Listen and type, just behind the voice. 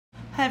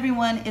Hi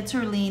everyone, it's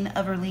Erlene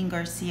of Erlene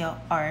Garcia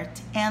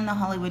Art and the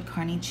Hollywood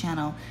Carney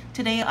channel.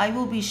 Today I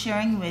will be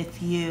sharing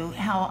with you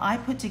how I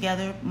put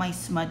together my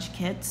smudge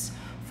kits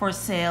for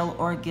sale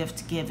or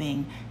gift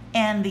giving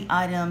and the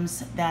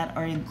items that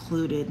are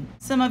included.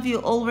 Some of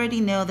you already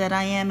know that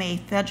I am a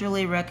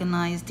federally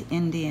recognized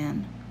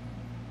Indian.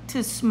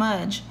 To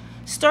smudge,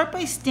 start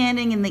by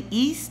standing in the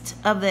east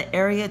of the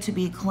area to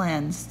be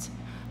cleansed.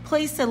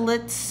 Place a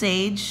lit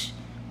sage,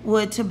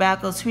 wood,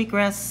 tobacco,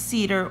 sweetgrass,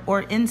 cedar,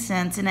 or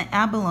incense in an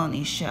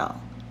abalone shell.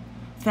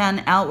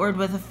 Fan outward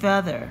with a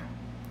feather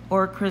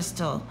or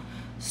crystal.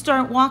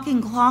 Start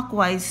walking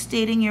clockwise,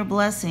 stating your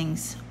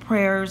blessings,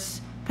 prayers,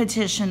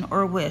 petition,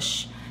 or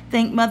wish.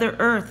 Thank Mother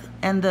Earth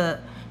and the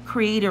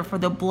Creator for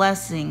the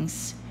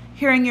blessings.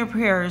 Hearing your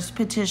prayers,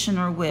 petition,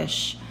 or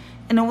wish.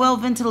 In a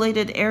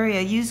well-ventilated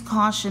area, use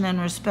caution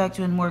and respect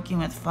when working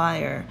with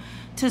fire.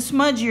 To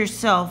smudge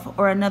yourself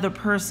or another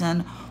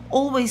person,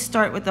 always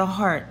start with the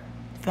heart.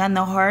 Fan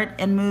the heart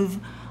and move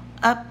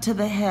up to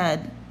the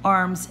head,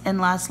 arms, and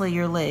lastly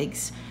your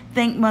legs.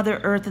 Thank Mother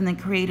Earth and the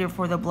Creator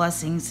for the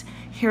blessings,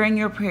 hearing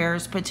your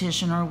prayers,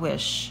 petition, or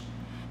wish.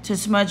 To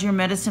smudge your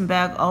medicine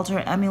bag,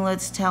 altar,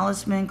 amulets,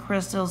 talisman,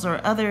 crystals,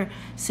 or other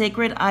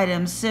sacred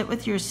items, sit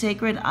with your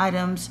sacred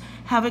items,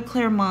 have a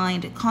clear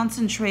mind,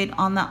 concentrate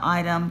on the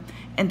item,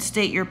 and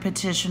state your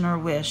petition or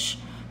wish.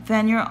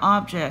 Fan your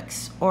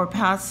objects or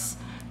pass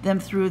them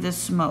through the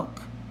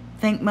smoke.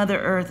 Thank Mother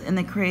Earth and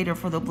the Creator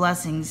for the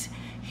blessings,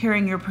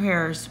 hearing your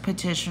prayers,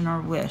 petition, or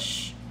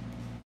wish.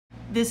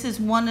 This is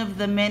one of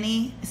the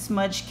many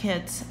smudge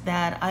kits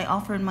that I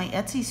offer in my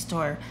Etsy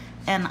store,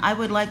 and I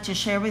would like to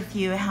share with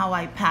you how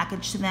I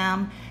package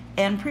them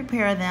and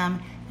prepare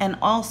them, and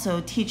also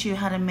teach you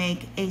how to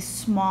make a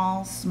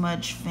small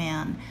smudge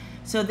fan.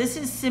 So this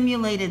is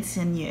simulated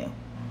sinew.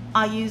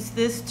 I use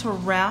this to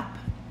wrap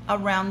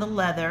around the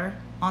leather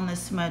on the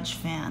smudge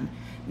fan.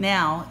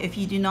 Now, if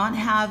you do not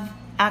have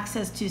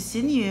access to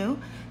sinew,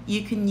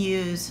 you can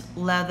use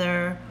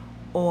leather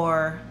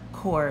or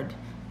cord.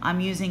 I'm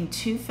using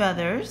 2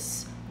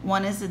 feathers.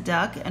 One is a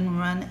duck and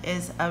one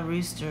is a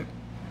rooster.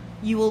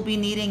 You will be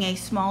needing a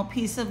small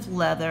piece of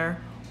leather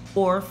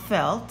or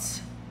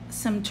felt,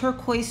 some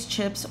turquoise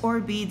chips or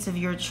beads of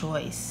your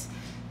choice,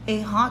 a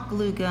hot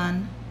glue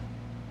gun,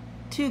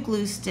 2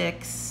 glue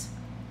sticks,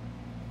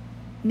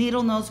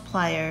 needle nose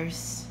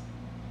pliers,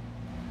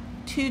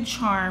 2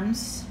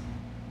 charms,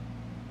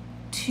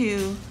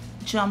 2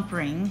 jump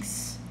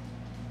rings,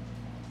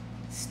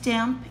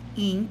 stamp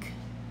ink,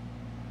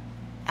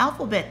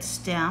 alphabet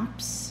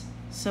stamps,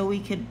 so we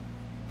could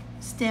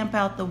stamp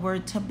out the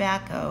word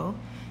tobacco.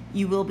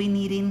 You will be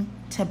needing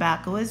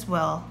tobacco as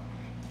well,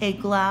 a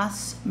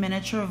glass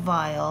miniature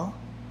vial.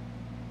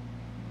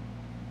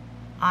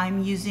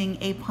 I'm using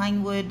a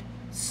pine wood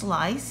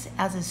slice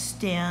as a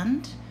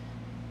stand,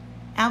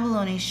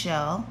 abalone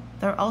shell.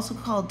 They're also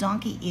called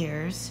donkey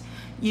ears.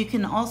 You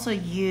can also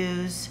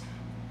use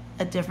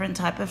a different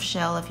type of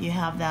shell if you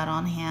have that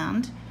on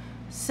hand.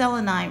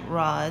 Selenite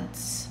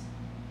rods,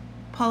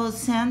 Palo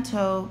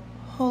Santo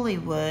holy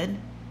wood,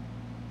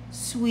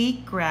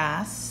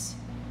 sweetgrass.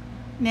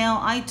 Now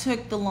I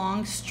took the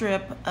long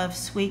strip of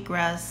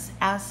sweetgrass.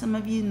 As some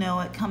of you know,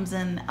 it comes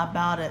in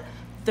about a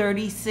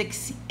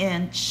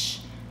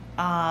 36-inch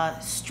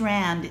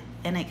strand,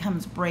 and it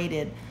comes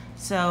braided.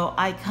 So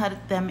I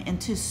cut them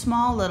into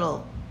small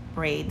little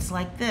braids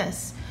like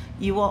this.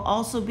 You will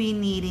also be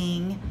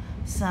needing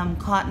some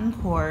cotton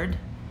cord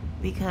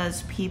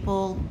because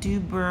people do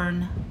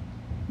burn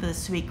the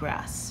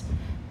sweetgrass.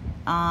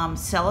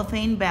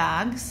 Cellophane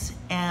bags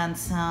and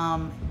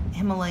some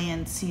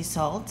Himalayan sea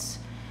salts,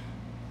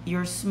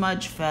 your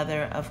smudge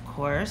feather, of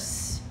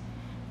course,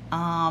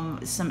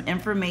 some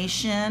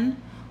information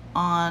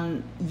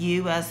on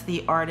you as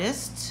the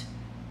artist,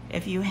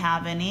 if you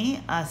have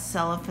any, a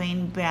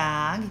cellophane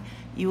bag.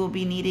 You will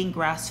be needing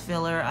grass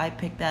filler. I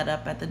picked that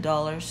up at the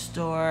dollar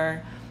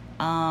store.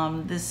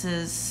 This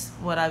is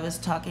what I was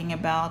talking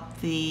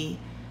about, the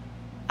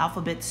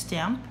alphabet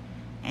stamp,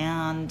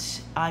 and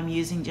I'm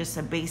using just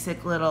a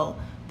basic little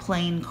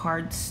plain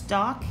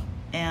cardstock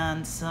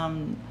and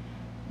some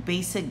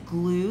basic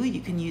glue.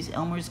 You can use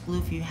Elmer's glue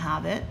if you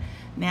have it.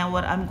 Now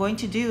what I'm going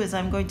to do is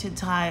I'm going to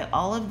tie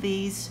all of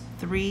these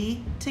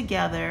 3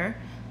 together.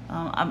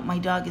 My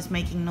dog is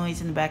making noise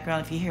in the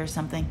background if you hear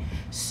something.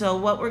 So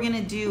what we're going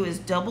to do is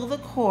double the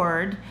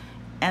cord,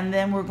 and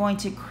then we're going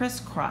to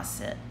crisscross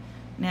it.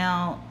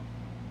 Now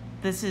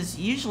this is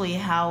usually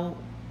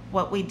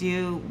what we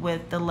do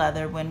with the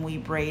leather when we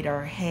braid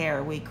our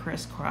hair. We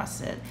crisscross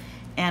it,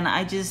 and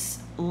I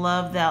just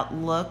love that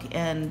look,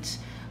 and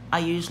I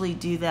usually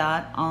do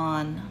that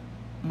on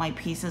my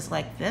pieces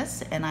like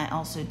this, and I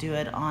also do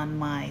it on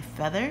my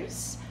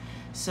feathers.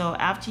 So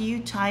after you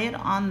tie it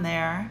on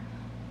there,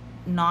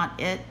 knot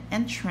it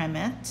and trim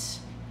it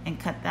and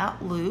cut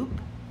that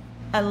loop.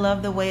 I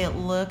love the way it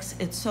looks.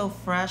 It's so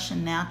fresh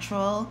and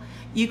natural.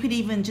 You could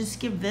even just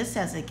give this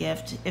as a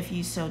gift if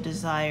you so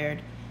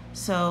desired.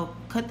 So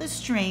cut the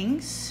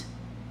strings.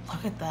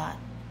 Look at that.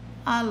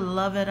 I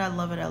love it, I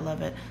love it, I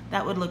love it.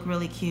 That would look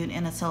really cute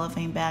in a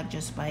cellophane bag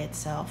just by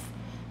itself.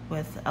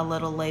 with a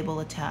little label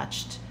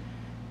attached.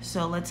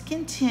 So let's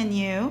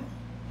continue.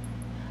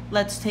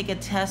 Let's take a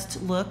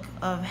test look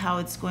of how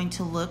it's going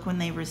to look when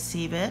they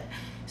receive it.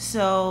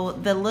 So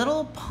the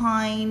little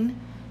pine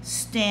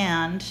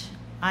stand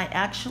I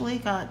actually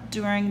got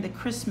during the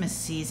Christmas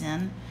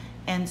season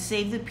and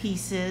saved the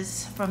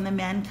pieces from the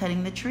man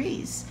cutting the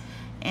trees.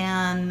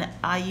 And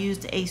I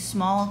used a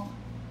small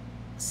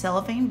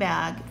cellophane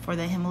bag for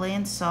the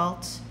Himalayan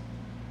salt,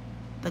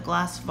 the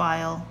glass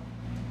vial.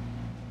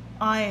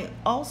 I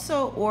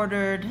also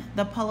ordered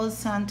the Palo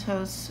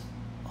Santos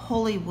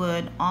holy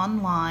wood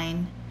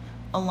online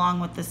along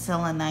with the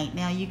selenite.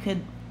 Now you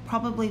could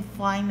probably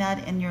find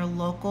that in your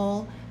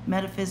local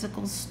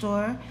Metaphysical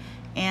store.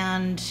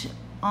 And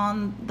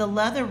on the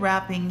leather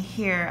wrapping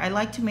here, I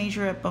like to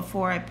measure it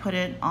before I put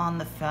it on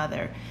the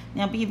feather.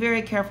 Now be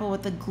very careful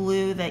with the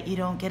glue that you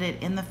don't get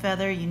it in the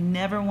feather. You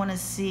never want to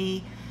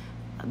see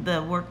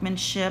the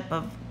workmanship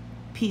of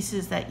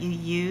pieces that you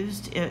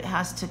used. It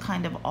has to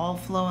kind of all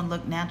flow and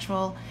look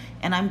natural.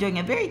 And I'm doing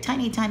a very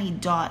tiny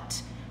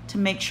dot to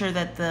make sure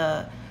that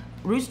the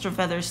rooster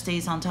feather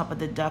stays on top of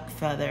the duck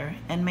feather,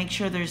 and make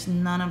sure there's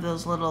none of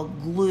those little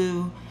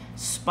glue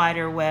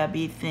spider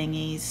webby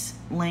thingies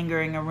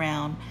lingering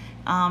around.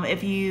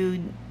 If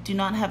you do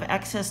not have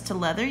access to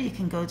leather, you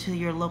can go to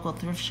your local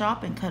thrift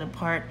shop and cut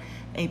apart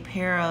a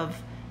pair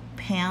of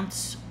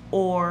pants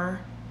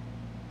or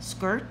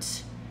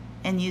skirts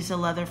and use the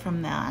leather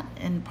from that,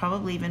 and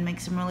probably even make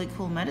some really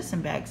cool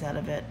medicine bags out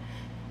of it.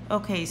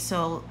 Okay,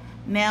 so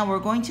now we're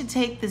going to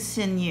take the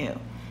sinew,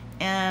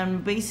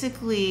 and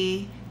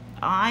basically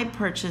I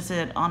purchase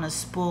it on a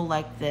spool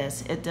like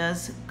this. It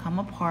does come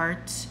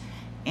apart,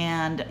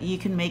 and you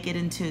can make it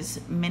into as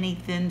many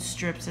thin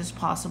strips as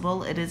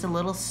possible. It is a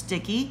little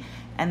sticky,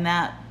 and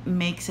that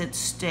makes it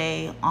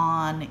stay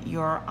on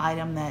your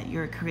item that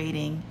you're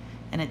creating,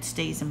 and it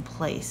stays in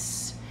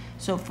place.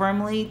 So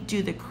firmly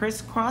do the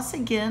crisscross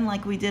again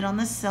like we did on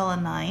the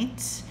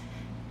selenite,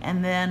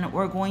 and then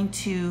we're going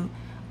to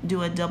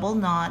do a double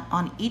knot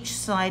on each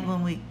side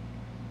when we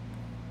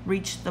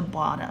reach the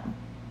bottom.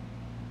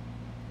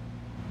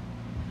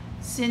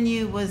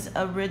 Sinew was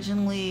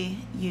originally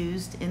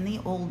used in the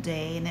old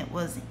day, and it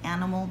was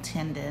animal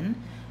tendon,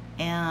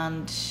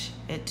 and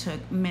it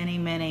took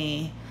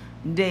many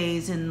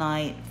days and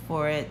nights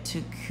for it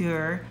to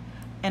cure,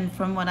 and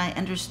from what I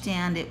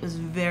understand, it was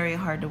very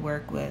hard to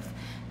work with.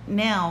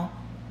 Now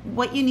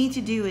what you need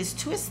to do is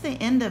twist the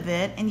end of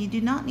it, and you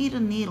do not need a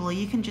needle.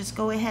 You can just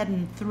go ahead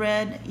and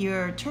thread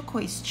your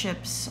turquoise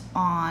chips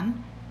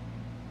on.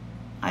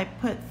 I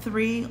put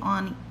 3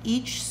 on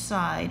each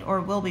side,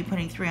 or will be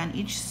putting 3 on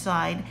each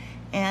side,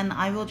 and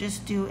I will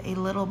just do a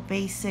little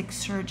basic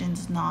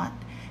surgeon's knot,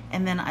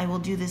 and then I will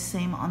do the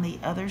same on the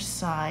other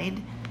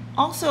side.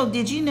 Also,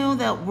 did you know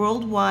that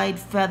worldwide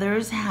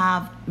feathers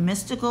have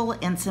mystical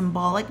and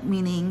symbolic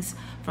meanings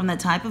from the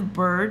type of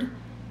bird,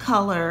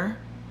 color,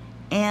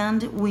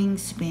 and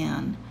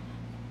wingspan?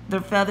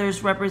 Their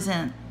feathers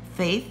represent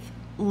faith,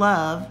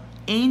 love,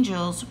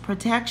 angels,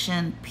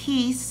 protection,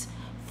 peace,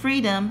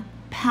 freedom,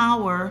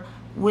 power,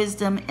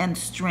 wisdom, and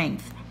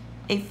strength.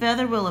 A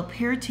feather will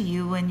appear to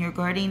you when your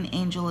guardian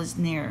angel is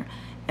near.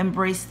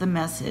 Embrace the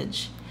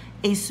message.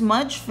 A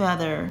smudge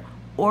feather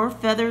or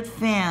feathered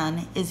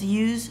fan is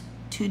used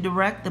to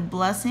direct the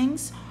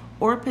blessings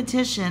or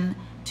petition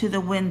to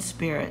the wind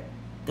spirit.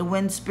 The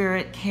wind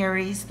spirit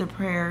carries the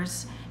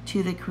prayers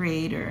to the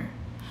Creator.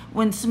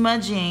 When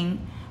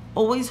smudging,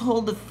 always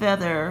hold the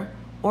feather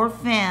or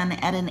fan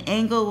at an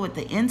angle with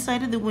the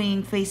inside of the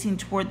wing facing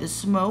toward the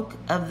smoke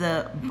of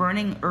the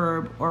burning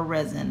herb or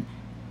resin,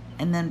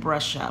 and then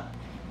brush up.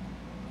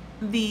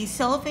 The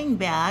cellophane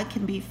bag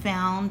can be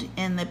found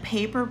in the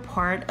paper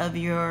part of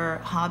your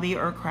hobby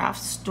or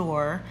craft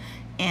store,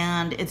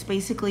 and it's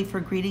basically for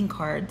greeting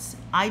cards.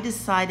 I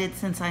decided,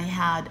 since I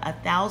had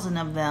 1,000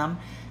 of them,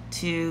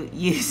 to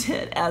use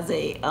it as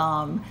a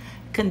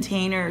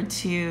container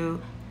to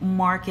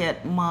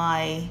market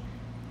my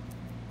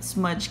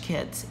smudge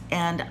kits,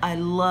 and I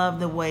love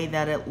the way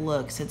that it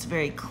looks. It's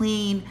very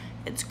clean,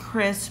 it's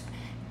crisp,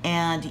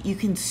 and you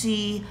can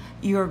see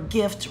your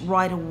gift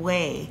right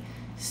away.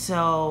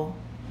 So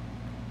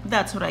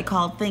that's what I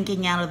call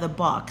thinking out of the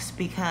box,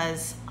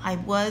 because I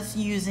was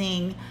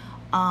using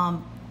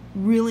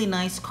really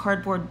nice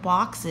cardboard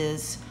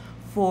boxes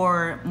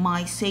for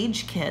my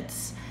sage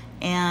kits,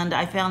 and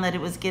I found that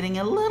it was getting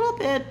a little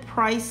bit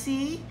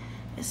pricey.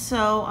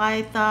 So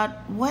I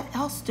thought, what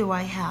else do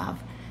I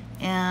have?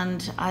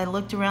 And I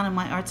looked around in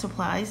my art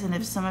supplies, and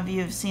if some of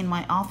you have seen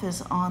my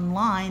office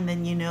online,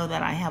 then you know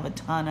that I have a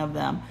ton of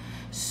them.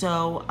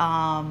 So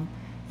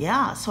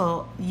yeah,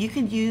 so you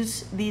could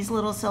use these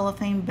little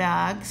cellophane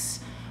bags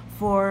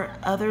for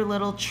other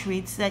little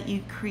treats that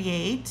you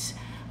create.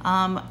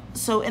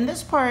 So in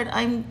this part,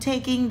 I'm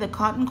taking the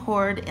cotton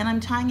cord and I'm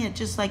tying it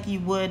just like you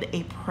would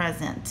a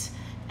present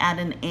at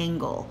an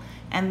angle.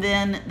 And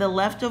then the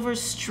leftover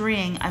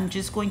string, I'm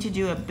just going to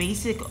do a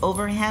basic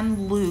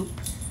overhand loop,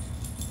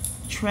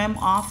 trim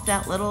off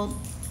that little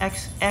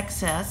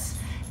excess,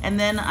 And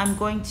then I'm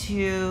going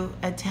to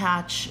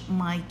attach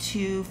my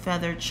 2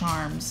 feather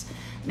charms.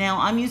 Now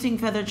I'm using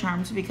feather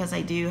charms because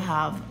I do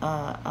have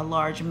a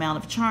large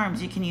amount of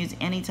charms. You can use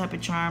any type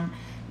of charm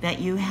that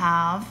you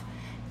have,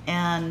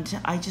 and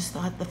I just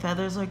thought the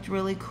feathers looked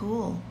really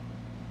cool.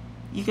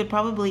 You could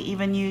probably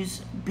even use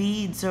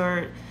beads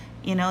or,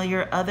 you know,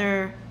 your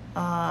other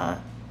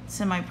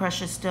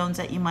semi-precious stones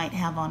that you might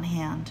have on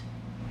hand.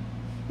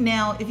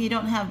 Now, if you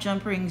don't have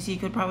jump rings, you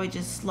could probably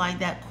just slide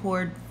that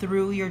cord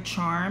through your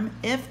charm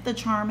if the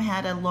charm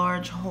had a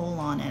large hole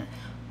on it.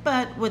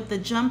 But with the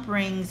jump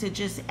rings, it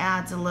just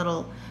adds a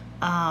little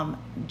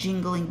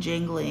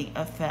jingling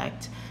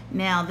effect.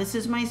 Now, this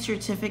is my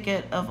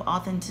certificate of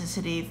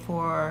authenticity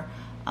for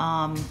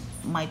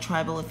my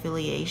tribal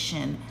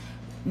affiliation.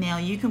 Now,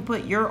 you can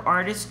put your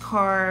artist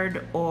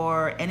card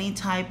or any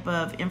type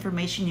of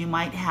information you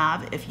might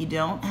have. If you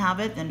don't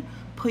have it, then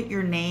put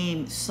your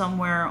name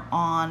somewhere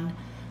on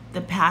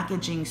the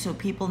packaging so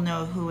people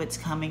know who it's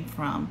coming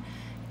from.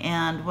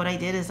 And what I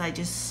did is I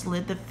just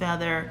slid the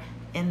feather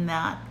in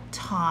that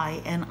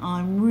tie, and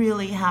I'm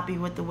really happy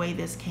with the way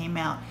this came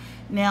out.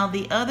 Now,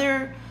 the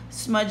other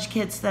smudge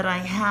kits that I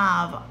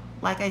have,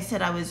 like I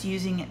said, I was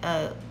using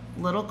a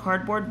little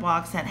cardboard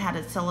box that had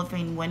a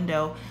cellophane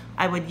window.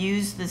 I would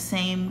use the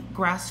same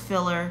grass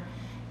filler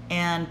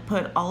and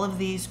put all of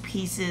these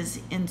pieces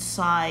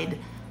inside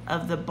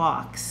of the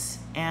box,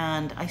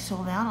 and I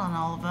sold out on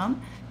all of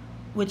them,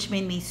 which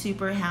made me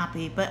super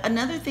happy. But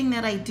another thing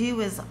that I do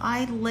is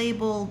I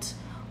labeled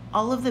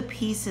all of the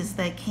pieces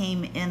that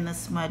came in the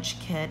smudge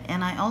kit,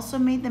 and I also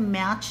made the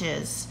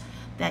matches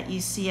that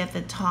you see at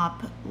the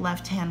top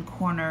left-hand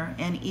corner,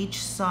 and each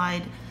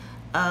side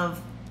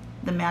of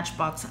the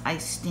matchbox I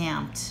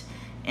stamped.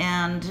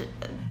 And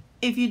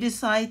if you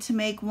decide to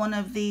make one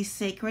of these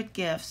sacred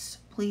gifts,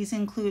 please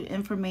include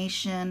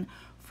information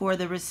for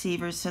the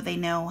receivers so they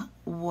know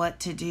what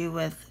to do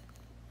with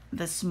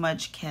the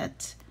smudge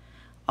kit.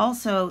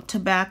 Also,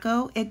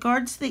 tobacco, it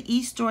guards the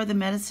east door of the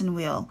medicine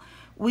wheel.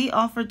 We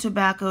offer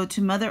tobacco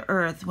to Mother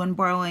Earth when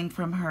borrowing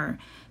from her.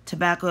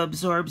 Tobacco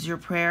absorbs your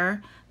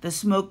prayer. The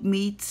smoke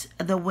meets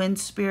the wind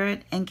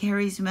spirit and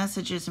carries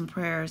messages and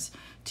prayers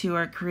to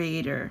our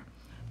Creator.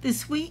 The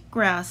sweet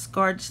grass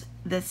guards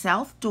the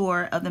south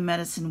door of the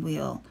medicine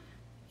wheel.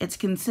 It's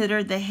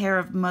considered the hair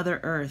of Mother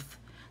Earth,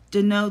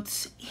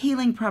 denotes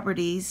healing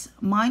properties,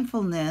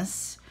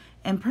 mindfulness,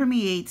 and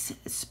permeates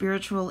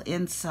spiritual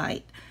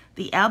insight.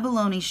 The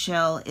abalone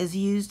shell is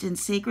used in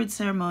sacred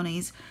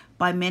ceremonies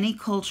by many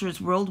cultures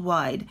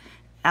worldwide.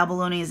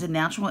 Abalone is a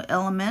natural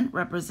element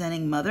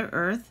representing Mother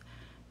Earth,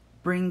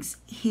 brings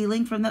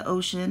healing from the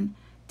ocean,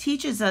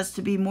 teaches us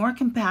to be more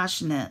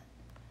compassionate.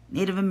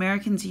 Native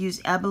Americans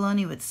use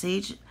abalone with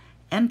sage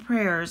and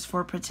prayers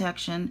for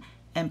protection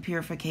and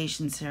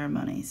purification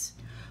ceremonies.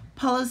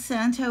 Palo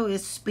Santo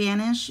is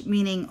Spanish,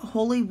 meaning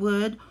holy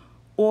wood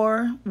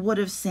or wood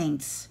of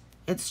saints.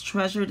 It's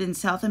treasured in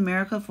South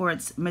America for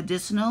its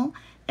medicinal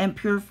and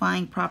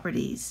purifying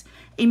properties.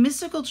 A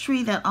mystical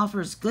tree that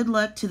offers good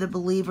luck to the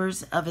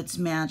believers of its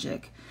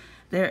magic.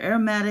 The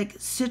aromatic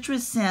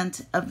citrus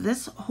scent of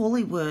this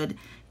holy wood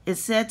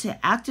is said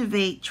to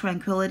activate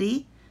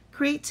tranquility,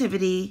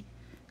 creativity,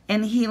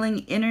 and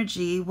healing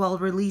energy while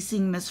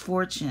releasing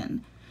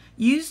misfortune.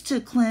 Used to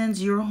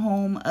cleanse your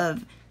home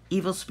of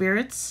evil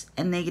spirits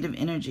and negative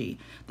energy.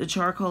 The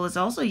charcoal is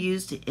also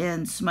used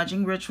in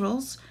smudging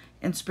rituals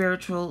and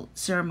spiritual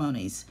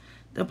ceremonies.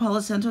 The Palo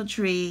Santo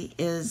tree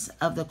is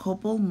of the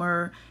copal,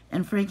 myrrh,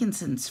 and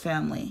frankincense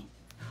family.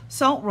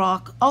 Salt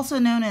rock, also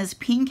known as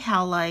pink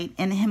howlite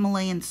and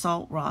Himalayan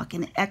salt rock,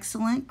 an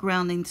excellent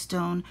grounding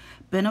stone,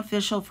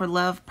 beneficial for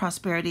love,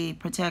 prosperity,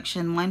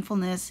 protection,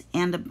 mindfulness,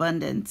 and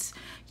abundance.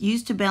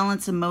 Used to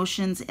balance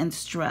emotions and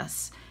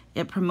stress.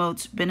 It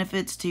promotes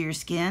benefits to your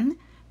skin,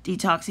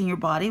 detoxing your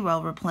body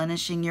while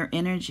replenishing your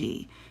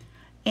energy,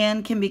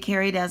 and can be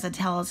carried as a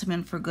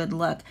talisman for good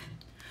luck.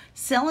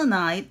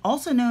 Selenite,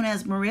 also known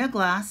as Maria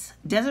glass,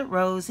 desert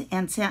rose,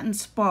 and satin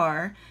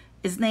spar,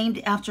 is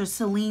named after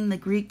Selene, the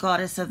Greek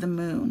goddess of the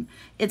moon.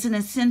 It's an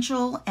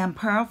essential and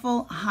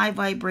powerful high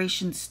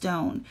vibration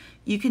stone.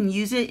 You can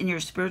use it in your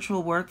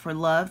spiritual work for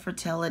love,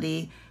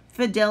 fertility,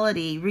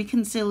 fidelity,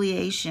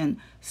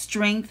 reconciliation,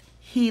 strength,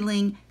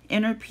 healing,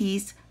 inner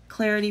peace,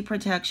 clarity,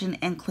 protection,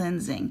 and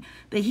cleansing.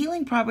 The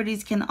healing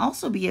properties can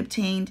also be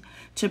obtained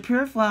to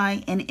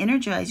purify and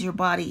energize your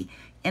body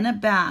in a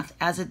bath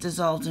as it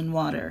dissolves in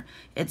water.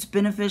 It's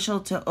beneficial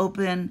to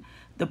open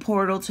the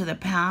portal to the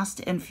past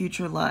and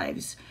future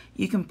lives.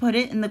 You can put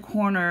it in the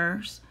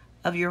corners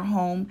of your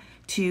home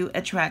to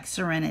attract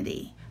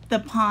serenity. The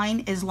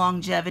pine is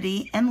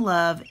longevity and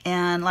love,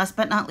 and last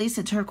but not least,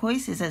 the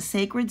turquoise is a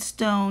sacred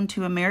stone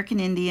to American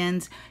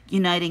Indians,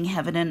 uniting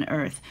heaven and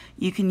earth.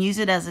 You can use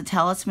it as a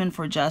talisman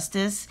for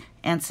justice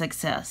and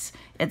success.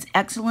 It's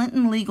excellent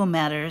in legal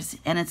matters,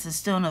 and it's a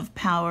stone of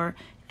power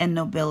and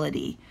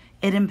nobility.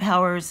 It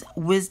empowers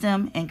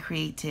wisdom and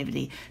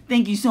creativity.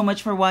 Thank you so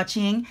much for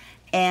watching,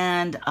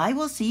 and I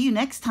will see you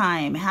next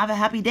time. Have a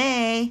happy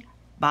day.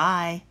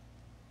 Bye.